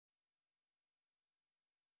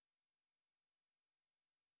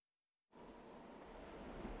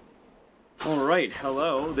Alright,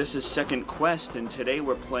 hello, this is Second Quest, and today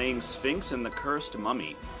we're playing Sphinx and the Cursed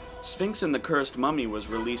Mummy. Sphinx and the Cursed Mummy was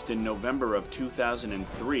released in November of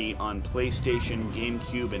 2003 on PlayStation,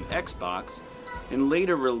 GameCube, and Xbox, and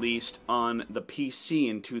later released on the PC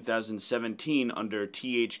in 2017 under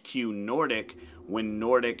THQ Nordic when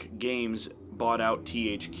Nordic Games bought out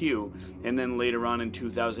THQ, and then later on in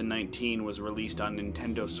 2019 was released on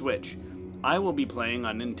Nintendo Switch. I will be playing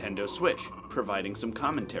on Nintendo Switch, providing some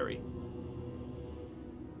commentary.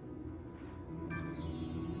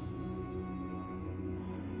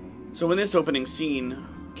 So in this opening scene,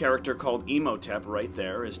 a character called Imhotep right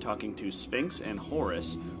there is talking to Sphinx and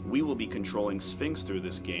Horus. We will be controlling Sphinx through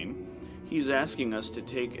this game. He's asking us to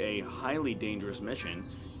take a highly dangerous mission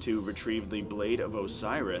to retrieve the Blade of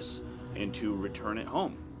Osiris and to return it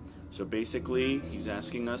home. So basically, he's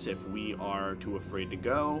asking us if we are too afraid to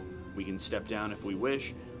go. We can step down if we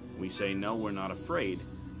wish. We say, no, we're not afraid.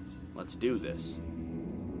 Let's do this.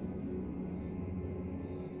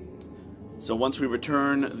 So once we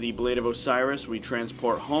return the Blade of Osiris, we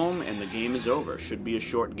transport home, and the game is over. Should be a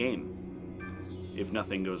short game. If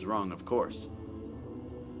nothing goes wrong, of course.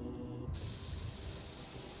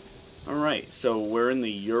 Alright, so we're in the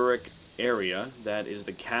Uruk area. That is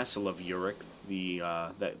the castle of Uruk,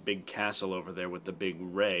 that big castle over there with the big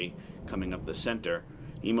ray coming up the center.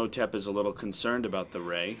 Imhotep is a little concerned about the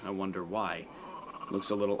ray. I wonder why. Looks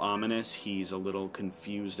a little ominous. He's a little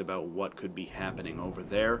confused about what could be happening over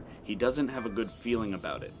there. He doesn't have a good feeling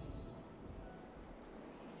about it.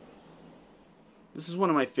 This is one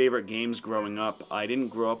of my favorite games growing up. I didn't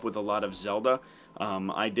grow up with a lot of Zelda.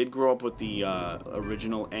 I did grow up with the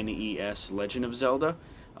original NES Legend of Zelda,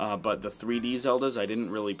 but the 3D Zeldas I didn't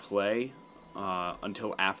really play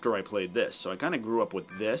until after I played this. So I kind of grew up with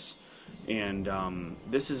this, and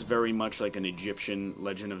this is very much like an Egyptian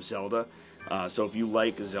Legend of Zelda. So if you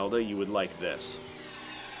like Zelda, you would like this.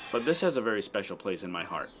 But this has a very special place in my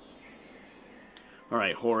heart.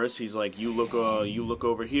 Alright, Horus, he's like, you look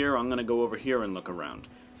over here, I'm going to go over here and look around.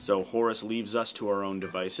 So Horus leaves us to our own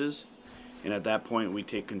devices, and at that point we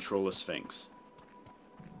take control of Sphinx.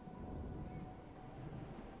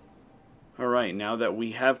 Alright, now that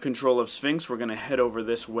we have control of Sphinx, we're going to head over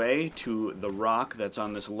this way to the rock that's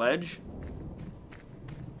on this ledge.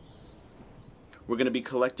 We're going to be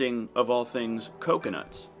collecting, of all things,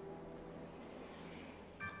 coconuts.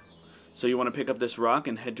 So you want to pick up this rock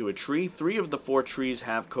and head to a tree. 3 of the 4 trees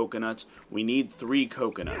have coconuts. We need 3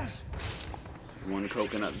 coconuts. 1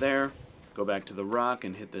 coconut there. Go back to the rock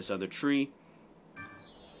and hit this other tree.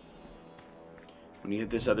 When you hit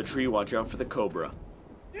this other tree, watch out for the cobra.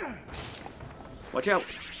 Watch out!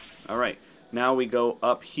 Alright, now we go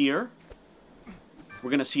up here. We're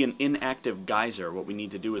going to see an inactive geyser. What we need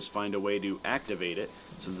to do is find a way to activate it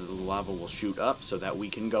so that the lava will shoot up so that we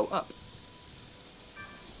can go up.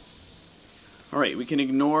 Alright, we can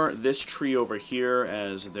ignore this tree over here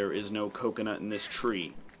as there is no coconut in this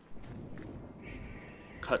tree.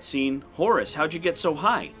 Cutscene. Horus, how'd you get so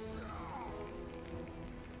high?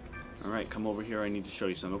 Alright, come over here. I need to show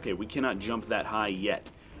you something. Okay, we cannot jump that high yet.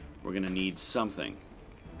 We're going to need something.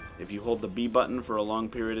 If you hold the B button for a long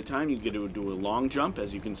period of time, you get to do a long jump,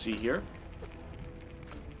 as you can see here.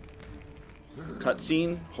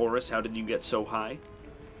 Cutscene. Horus, how did you get so high?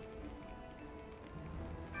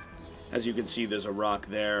 As you can see, there's a rock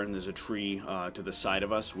there, and there's a tree to the side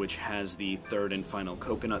of us, which has the 3rd and final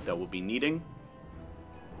coconut that we'll be needing.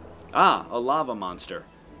 Ah, a lava monster.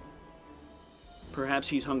 Perhaps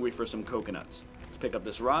he's hungry for some coconuts. Let's pick up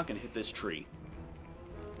this rock and hit this tree.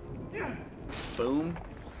 Boom.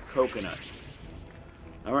 Coconut.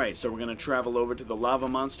 Alright, so we're going to travel over to the lava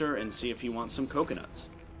monster and see if he wants some coconuts.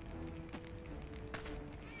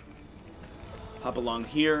 Hop along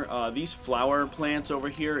here. These flower plants over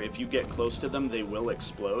here, if you get close to them, they will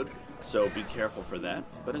explode. So be careful for that.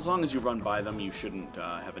 But as long as you run by them, you shouldn't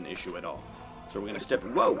have an issue at all. So we're going to step...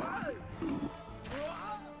 Whoa!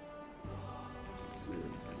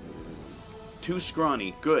 Too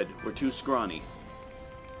scrawny. Good. We're too scrawny.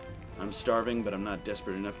 I'm starving, but I'm not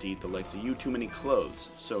desperate enough to eat the likes of you. Too many clothes.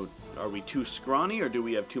 So, are we too scrawny, or do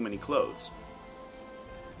we have too many clothes?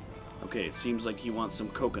 Okay, it seems like he wants some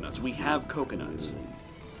coconuts. We have coconuts.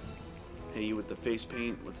 Hey, you with the face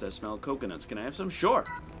paint. What's that smell? Coconuts. Can I have some? Sure.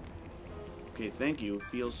 Okay, thank you.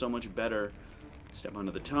 Feels so much better. Step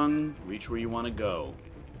onto the tongue. Reach where you want to go.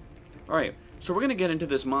 Alright, so we're going to get into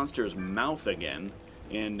this monster's mouth again.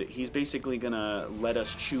 And he's basically going to let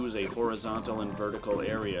us choose a horizontal and vertical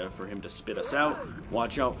area for him to spit us out.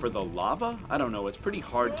 Watch out for the lava? I don't know, it's pretty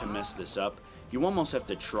hard to mess this up. You almost have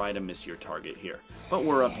to try to miss your target here. But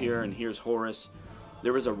we're up here, and here's Horus.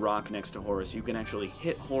 there is a rock next to Horus. You can actually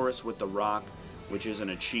hit Horus with the rock, which is an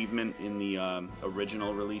achievement in the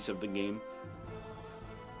original release of the game.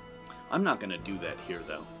 I'm not going to do that here,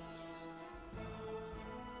 though.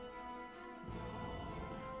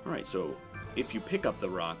 Alright, so if you pick up the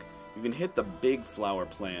rock, you can hit the big flower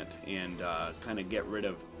plant and kind of get rid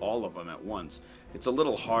of all of them at once. It's a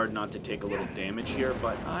little hard not to take a little damage here,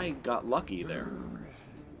 but I got lucky there.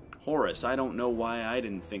 Horus, I don't know why I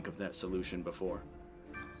didn't think of that solution before.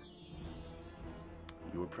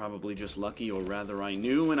 You were probably just lucky, or rather I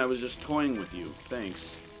knew, and I was just toying with you.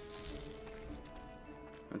 Thanks.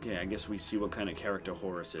 Okay, I guess we see what kind of character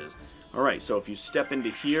Horus is. Alright, so if you step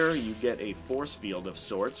into here, you get a force field of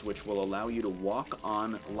sorts, which will allow you to walk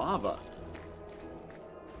on lava.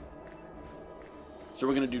 So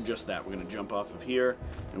we're going to do just that. We're going to jump off of here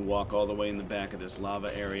and walk all the way in the back of this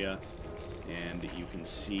lava area. And you can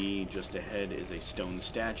see just ahead is a stone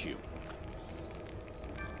statue.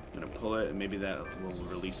 I'm going to pull it, and maybe that will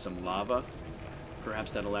release some lava.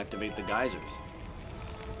 Perhaps that'll activate the geysers.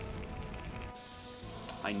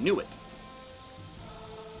 I knew it!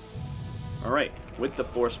 Alright, with the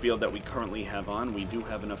force field that we currently have on, we do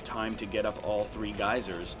have enough time to get up all 3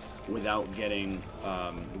 geysers without getting,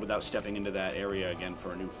 without stepping into that area again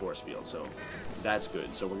for a new force field. So that's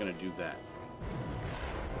good. So we're going to do that.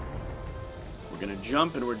 We're going to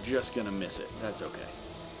jump and we're just going to miss it. That's okay.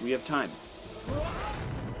 We have time.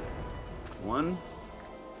 1,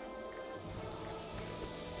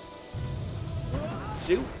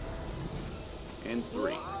 2, and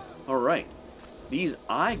 3. Alright. These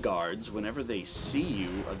eye guards, whenever they see you,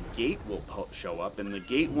 a gate will show up, and the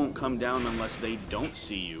gate won't come down unless they don't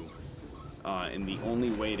see you. And the only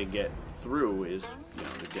way to get through is, you know,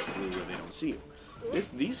 to get through where they don't see you.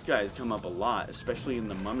 These guys come up a lot, especially in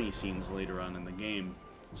the mummy scenes later on in the game.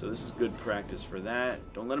 So this is good practice for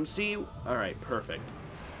that. Don't let them see you. Alright, perfect.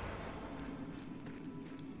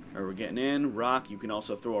 Alright, we're getting in. Rock. You can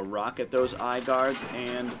also throw a rock at those eye guards,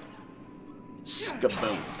 and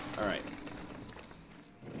skaboom. Alright.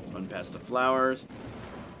 Run past the flowers.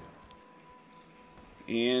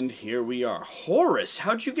 And here we are. Horus,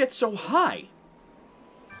 how'd you get so high?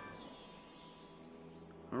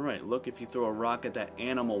 Alright, look, if you throw a rock at that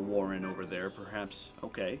animal warren over there, perhaps...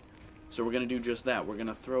 Okay. So we're going to do just that. We're going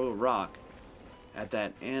to throw a rock at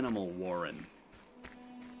that animal warren.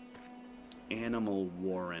 Animal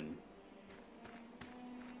warren.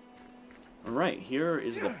 Alright, here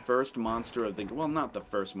is the first monster of the... Well, not the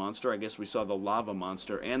first monster. I guess we saw the lava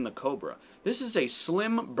monster and the cobra. This is a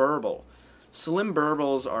slim burble. Slim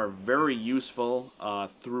burbles are very useful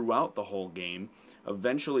throughout the whole game.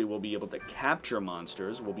 Eventually, we'll be able to capture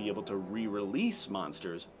monsters. We'll be able to re-release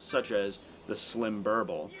monsters, such as the slim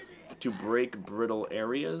burble, to break brittle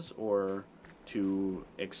areas or to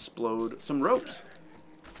explode some ropes.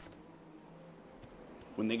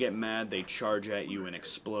 When they get mad, they charge at you and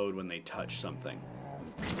explode when they touch something.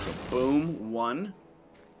 So boom, 1.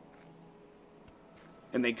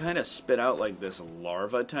 And they kind of spit out like this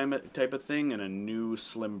larva type of thing, and a new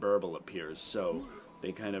slim burble appears. So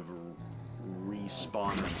they kind of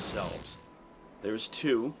respawn themselves. There's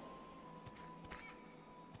 2.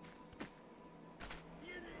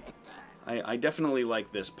 I definitely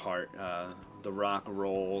like this part. The rock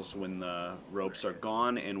rolls when the ropes are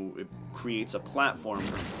gone, and it creates a platform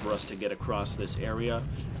for us to get across this area,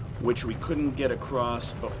 which we couldn't get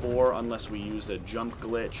across before unless we used a jump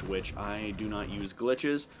glitch, which I do not use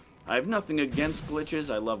glitches. I have nothing against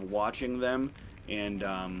glitches. I love watching them, and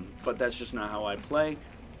but that's just not how I play.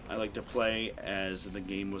 I like to play as the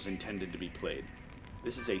game was intended to be played.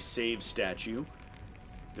 This is a save statue.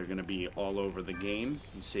 They're going to be all over the game.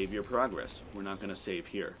 And save your progress. We're not going to save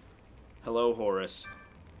here. Hello, Horus.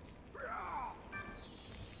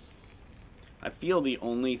 I feel the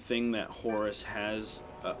only thing that Horus has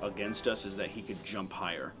against us is that he could jump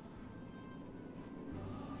higher.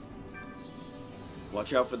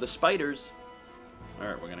 Watch out for the spiders.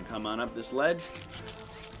 Alright, we're going to come on up this ledge.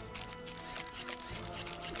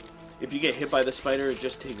 If you get hit by the spider, it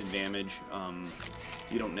just takes damage.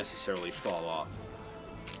 You don't necessarily fall off.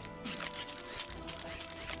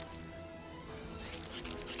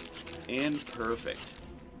 And perfect.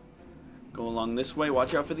 Go along this way.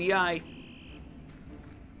 Watch out for the eye.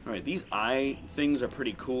 Alright, these eye things are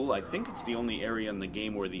pretty cool. I think it's the only area in the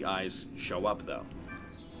game where the eyes show up, though.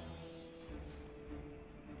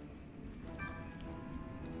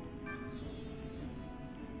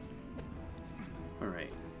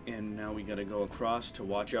 Alright, and now we gotta go across to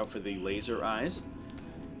watch out for the laser eyes.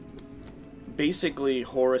 Basically,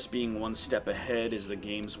 Horus being one step ahead is the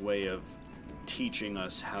game's way of teaching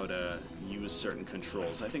us how to use certain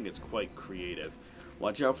controls. I think it's quite creative.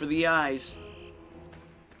 Watch out for the eyes.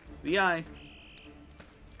 The eye.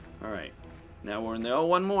 Alright. Now we're in the... Oh,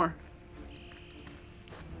 one more.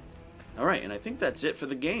 Alright, and I think that's it for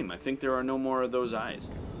the game. I think there are no more of those eyes.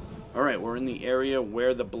 Alright, we're in the area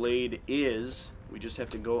where the blade is. We just have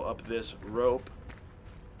to go up this rope,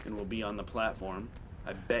 and we'll be on the platform.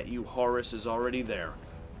 I bet you Horus is already there.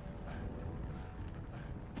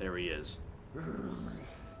 There he is.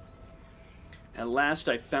 At last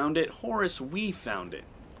I found it. Horus, we found it.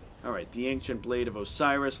 Alright, the ancient Blade of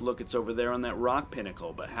Osiris. Look, it's over there on that rock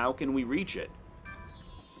pinnacle, but how can we reach it?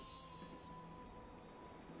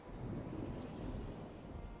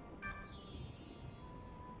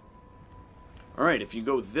 Alright, if you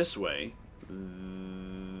go this way,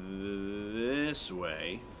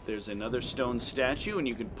 there's another stone statue, and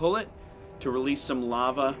you can pull it to release some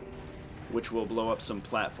lava, which will blow up some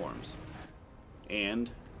platforms. And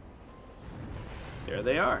there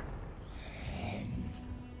they are.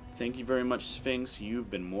 Thank you very much, Sphinx. You've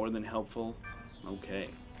been more than helpful. Okay.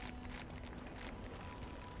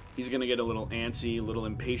 He's gonna get a little antsy, a little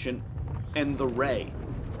impatient. And the ray.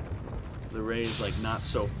 The ray is like not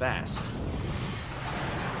so fast.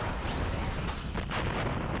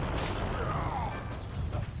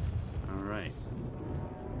 Alright.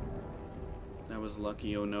 That was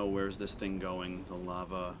lucky. Oh no, where's this thing going? The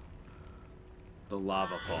lava. The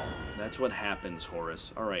lava fall. That's what happens,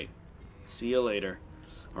 Horus. Alright. See you later.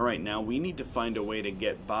 Alright, now we need to find a way to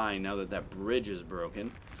get by now that that bridge is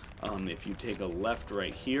broken. If you take a left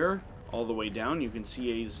right here, all the way down, you can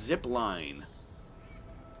see a zip line.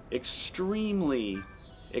 Extremely,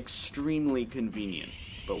 extremely convenient,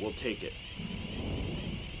 but we'll take it.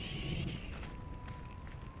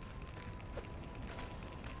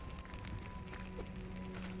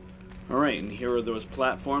 Alright, and here are those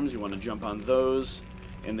platforms. You want to jump on those,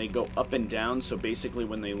 and they go up and down, so basically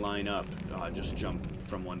when they line up, just jump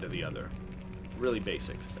from one to the other. Really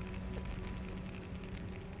basic stuff.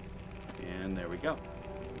 And there we go.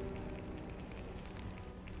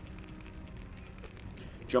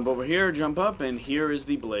 Jump over here, jump up, and here is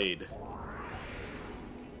the blade.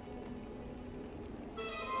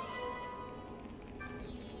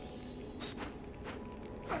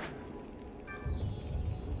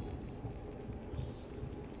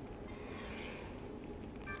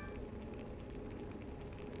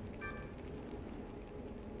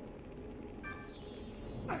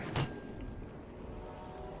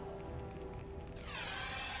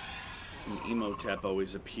 Imhotep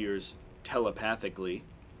always appears telepathically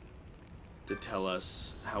to tell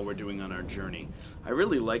us how we're doing on our journey. I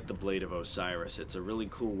really like the Blade of Osiris. It's a really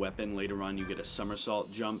cool weapon. Later on you get a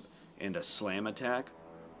somersault jump and a slam attack.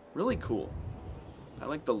 Really cool. I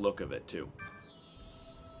like the look of it too.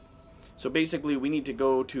 So basically we need to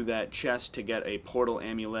go to that chest to get a portal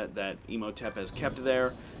amulet that Imhotep has kept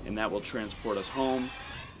there, and that will transport us home,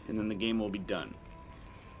 and then the game will be done.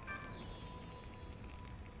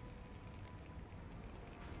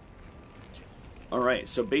 Alright,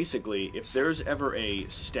 so basically, if there's ever a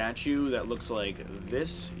statue that looks like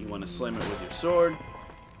this, you want to slam it with your sword,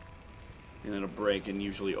 and it'll break and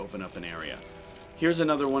usually open up an area. Here's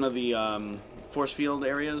another one of the force field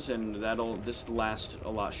areas, and this lasts a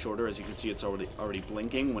lot shorter. As you can see, it's already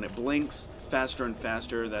blinking. When it blinks faster and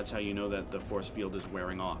faster, that's how you know that the force field is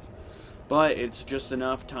wearing off. But it's just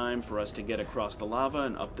enough time for us to get across the lava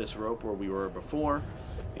and up this rope where we were before,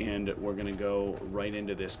 and we're going to go right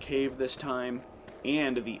into this cave this time.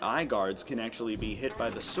 And the eye guards can actually be hit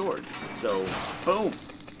by the sword. So, boom!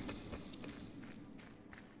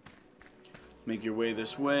 Make your way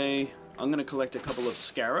this way. I'm going to collect a couple of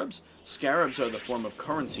scarabs. Scarabs are the form of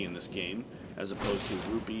currency in this game, as opposed to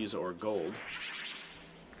rupees or gold.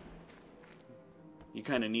 You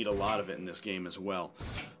kind of need a lot of it in this game as well.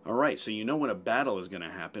 Alright, so you know when a battle is going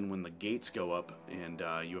to happen, when the gates go up and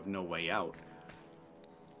you have no way out.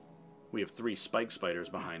 We have 3 spike spiders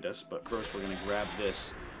behind us, but first we're going to grab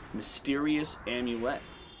this mysterious amulet.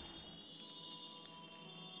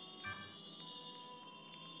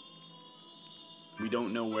 We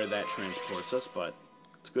don't know where that transports us, but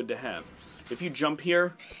it's good to have. If you jump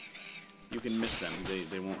here, you can miss them.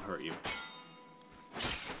 They won't hurt you.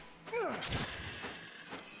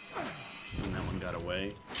 And that one got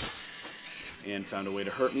away. And found a way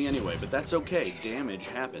to hurt me anyway, but that's okay. Damage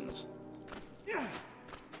happens.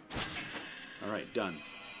 Alright, done.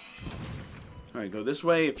 Alright, go this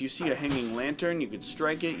way. If you see a hanging lantern, you could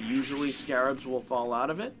strike it. Usually scarabs will fall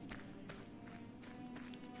out of it.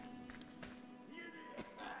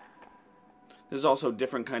 There's also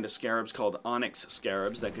different kind of scarabs called onyx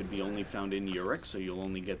scarabs that could be only found in Uruk, so you'll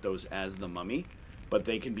only get those as the mummy. But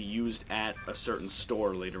they can be used at a certain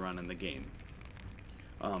store later on in the game.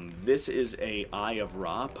 This is a Eye of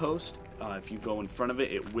Ra post. If you go in front of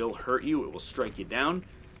it, it will hurt you. It will strike you down.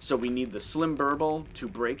 So we need the Slim Burble to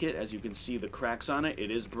break it. As you can see the cracks on it,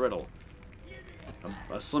 it is brittle.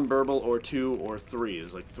 A Slim Burble or 2 or 3.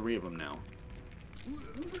 There's like 3 of them now.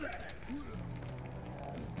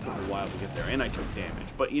 Took a while to get there, and I took damage.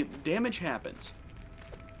 But damage happens.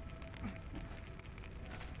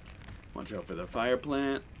 Watch out for the fire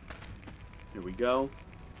plant. Here we go.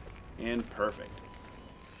 And perfect.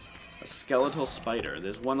 A skeletal spider.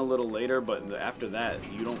 There's one a little later, but after that,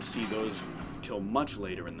 you don't see those till much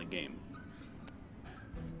later in the game.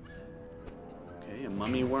 Okay, a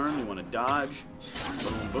mummy worm. You want to dodge.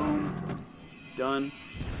 Boom, boom. Done.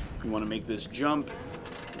 You want to make this jump.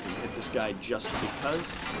 You can hit this guy just because.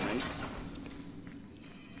 Nice.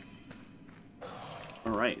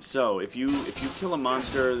 Alright, so if you kill a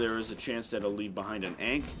monster, there is a chance that it'll leave behind an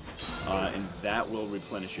Ankh, and that will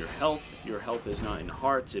replenish your health. Your health is not in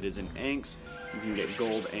hearts, it is in Ankhs. You can get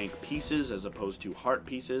gold Ankh pieces as opposed to heart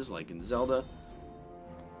pieces, like in Zelda.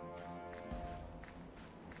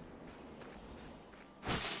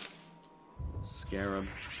 Scarab.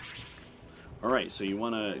 Alright, so you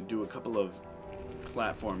want to do a couple of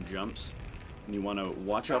platform jumps, and you want to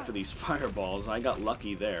watch out for these fireballs. I got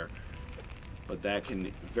lucky there. But that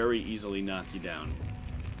can very easily knock you down.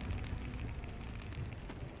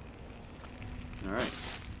 Alright.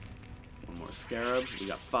 One more scarab. We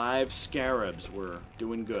got 5 scarabs. We're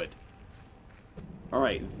doing good.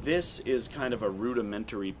 Alright, this is kind of a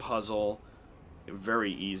rudimentary puzzle.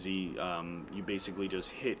 Very easy. You basically just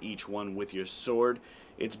hit each one with your sword.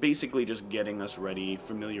 It's basically just getting us ready,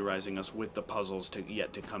 familiarizing us with the puzzles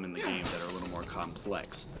yet to come in the game that are a little more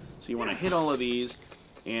complex. So you want to hit all of these,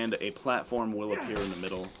 and a platform will appear in the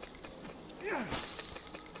middle.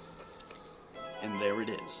 And there it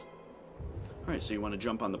is. Alright, so you want to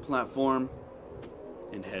jump on the platform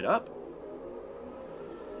and head up.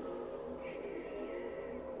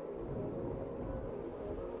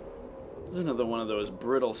 There's another one of those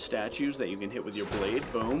brittle statues that you can hit with your blade.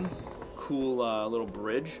 Boom. Cool little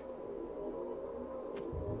bridge.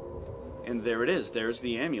 And there it is. There's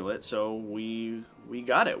the amulet. So we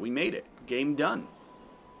got it. We made it. Game done.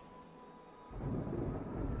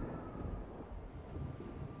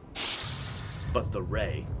 But the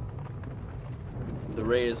ray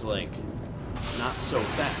is like not so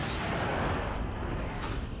fast.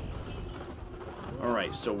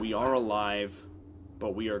 Alright, so we are alive,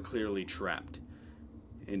 but we are clearly trapped.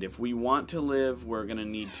 And if we want to live, we're gonna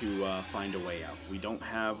need to find a way out. We don't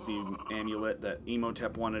have the amulet that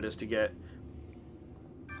Imhotep wanted us to get,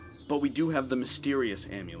 but we do have the mysterious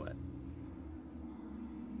amulet.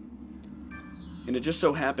 And it just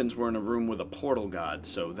so happens we're in a room with a portal god,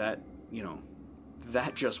 so that, you know,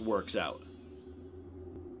 that just works out.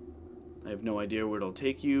 I have no idea where it'll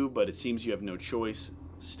take you, but it seems you have no choice.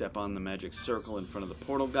 Step on the magic circle in front of the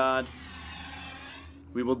portal god.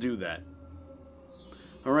 We will do that.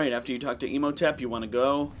 Alright, after you talk to Imhotep, you want to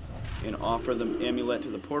go and offer the amulet to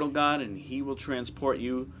the portal god, and he will transport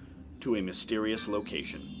you to a mysterious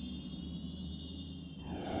location.